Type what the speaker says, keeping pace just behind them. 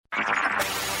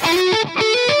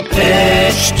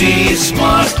HD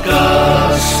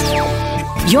Smartcast.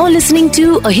 You're listening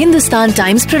to a Hindustan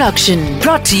Times production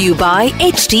brought to you by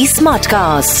HD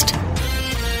Smartcast.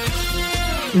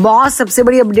 बहुत सबसे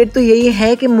बड़ी update तो यही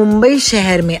है कि मुंबई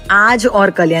शहर में आज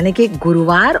और कल यानी कि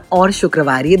गुरुवार और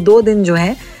शुक्रवार ये 2 दिन जो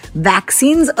है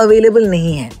वैक्सीन्स अवेलेबल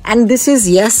नहीं है. And this is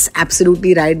yes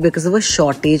absolutely right because of a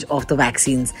shortage of the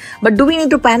vaccines. But do we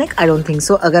need to panic? I don't think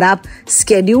so. अगर आप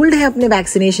स्केड्यूल्ड है अपने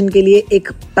वैक्सीनेशन के लिए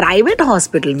एक प्राइवेट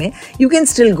हॉस्पिटल में, you can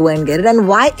still go and get it. And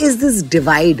why is this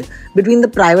divide between the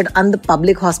private and the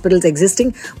public hospitals existing?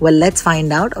 Well, let's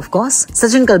find out. Of course,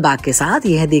 Sachin Kalbag के साथ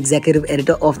ये है the executive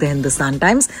editor of the Hindustan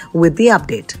Times with the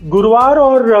update. गुरुवार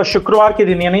और शुक्रवार के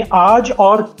दिन यानी आज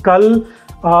और कल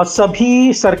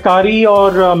सभी सरकारी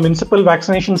और म्युनिसिपल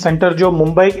वैक्सीनेशन सेंटर जो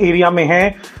मुंबई एरिया में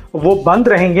हैं वो बंद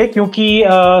रहेंगे क्योंकि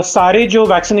सारे जो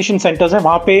वैक्सीनेशन सेंटर्स हैं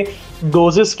वहाँ पे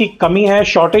डोजेस की कमी है,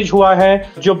 शॉर्टेज हुआ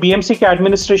है. जो बीएमसी के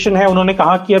एडमिनिस्ट्रेशन है उन्होंने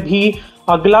कहा कि अभी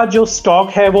अगला जो स्टॉक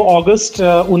है वो अगस्त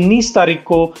 19 तारीख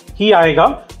को ही आएगा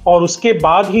और उसके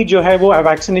बाद ही जो है वो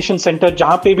वैक्सीनेशन सेंटर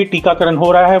जहाँ पे भी टीकाकरण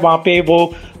हो रहा है वहाँ पे वो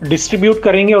डिस्ट्रीब्यूट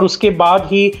करेंगे और उसके बाद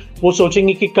ही वो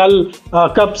सोचेंगे कि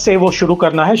कब से वो शुरू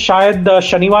करना है. शायद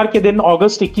शनिवार के दिन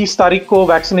अगस्त 21 तारीख को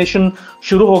वैक्सीनेशन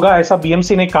शुरू होगा, ऐसा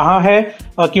बीएमसी ने कहा है.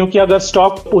 क्योंकि अगर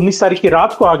स्टॉक 19 तारीख की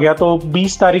रात को आ गया तो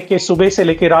 20 तारीख के सुबह से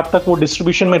लेकर रात तक वो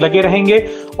डिस्ट्रीब्यूशन में लगे रहेंगे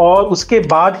और उसके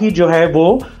बाद ही जो है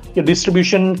वो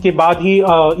डिस्ट्रीब्यूशन के बाद ही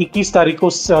 21 तारीख को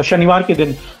शनिवार के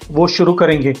दिन वो शुरू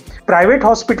करेंगे. प्राइवेट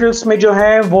हॉस्पिटल्स में जो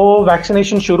है वो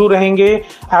वैक्सीनेशन शुरू रहेंगे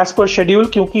एज पर शेड्यूल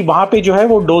क्योंकि वहाँ पे जो है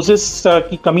वो डोजेस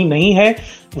की कमी नहीं है.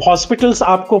 हॉस्पिटल्स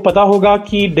आपको पता होगा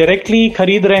कि डायरेक्टली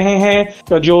खरीद रहे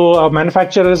हैं जो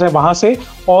मैन्युफैक्चरर्स हैं वहाँ से,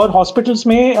 और हॉस्पिटल्स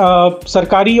में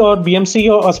सरकारी और बीएमसी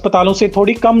और अस्पतालों से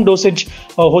थोड़ी कम डोसेज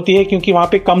होती है क्योंकि वहाँ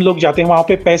पे कम लोग जाते हैं, वहाँ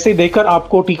पे पैसे देकर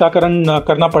आपको टीकाकरण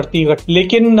करना पड़ती है.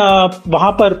 लेकिन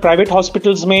वहाँ पर प्राइवेट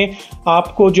हॉस्पिटल्स में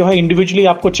आपको जो है इंडिविजुअली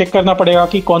आपको चेक करना पड़ेगा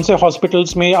कि कौन से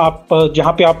हॉस्पिटल्स में आप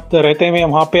जहाँ पे आप रहते हैं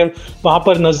वहाँ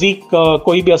पर नज़दीक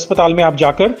कोई भी अस्पताल में आप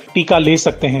जाकर टीका ले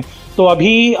सकते हैं. तो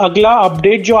अभी अगला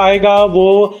अपडेट जो आएगा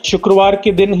वो शुक्रवार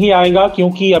के दिन ही आएगा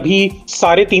क्योंकि अभी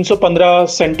सारे 315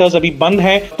 सेंटर्स अभी बंद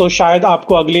हैं, तो शायद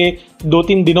आपको अगले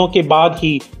 2-3 दिनों के बाद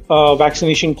ही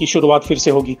वैक्सीनेशन की शुरुआत फिर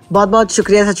से होगी. बहुत बहुत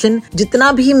शुक्रिया सचिन.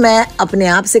 जितना भी मैं अपने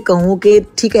आप से कहूँ कि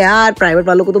ठीक है यार प्राइवेट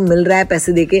वालों को तो मिल रहा है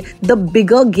पैसे देके, the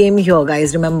bigger game here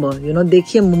guys, remember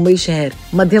देखिए मुंबई शहर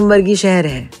मध्यम वर्गीय शहर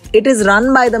है. It is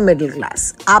run by the middle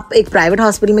class. आप एक प्राइवेट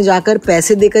हॉस्पिटल में जाकर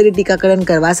पैसे देकर ये टीकाकरण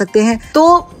करवा सकते हैं,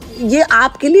 तो ये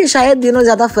आपके लिए शायद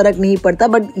ज्यादा फर्क नहीं पड़ता,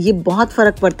 बट ये बहुत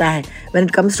फर्क पड़ता है when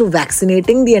it comes to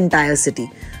vaccinating the entire city.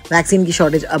 Vaccine की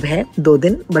शॉर्टेज अब है 2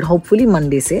 दिन, बट होपफुली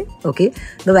मंडे से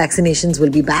the vaccinations will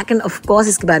be back and of course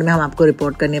इसके बारे में हम आपको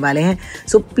रिपोर्ट करने वाले हैं.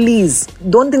 So please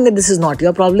don't think that this is not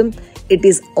your problem, it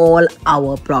is all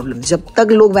our problem. जब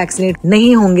तक लोग वैक्सीनेट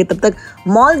नहीं होंगे तब तक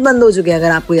मॉल्स बंद हो चुके हैं,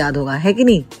 अगर आपको याद होगा, है कि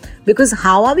नहीं? Because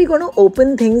how are we going to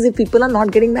open things if people are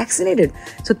not getting vaccinated?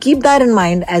 So keep that in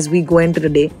mind as we go into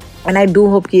the day. And I do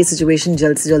hope कि ये situation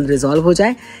जल्द से जल्द resolve हो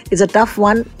जाए. It's a tough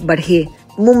one, but hey,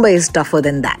 Mumbai is tougher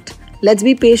than that. Let's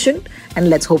be patient and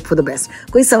let's hope for the best.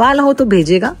 कोई सवाल हो तो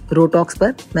भेजेगा रोटॉक्स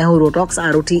पर. मैं हूँ रोटॉक्स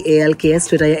ROTALKS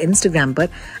ट्विटर या इंस्टाग्राम पर.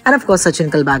 And of course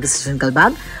Sachin Kalbag is Sachin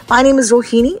Kalbag. My name is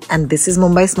Rohini and this is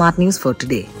Mumbai Smart News for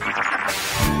today.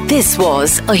 This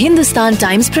was a Hindustan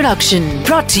Times production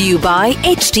brought to you by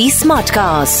HD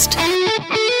Smartcast.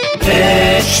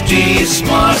 HD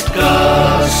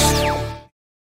Smartcast.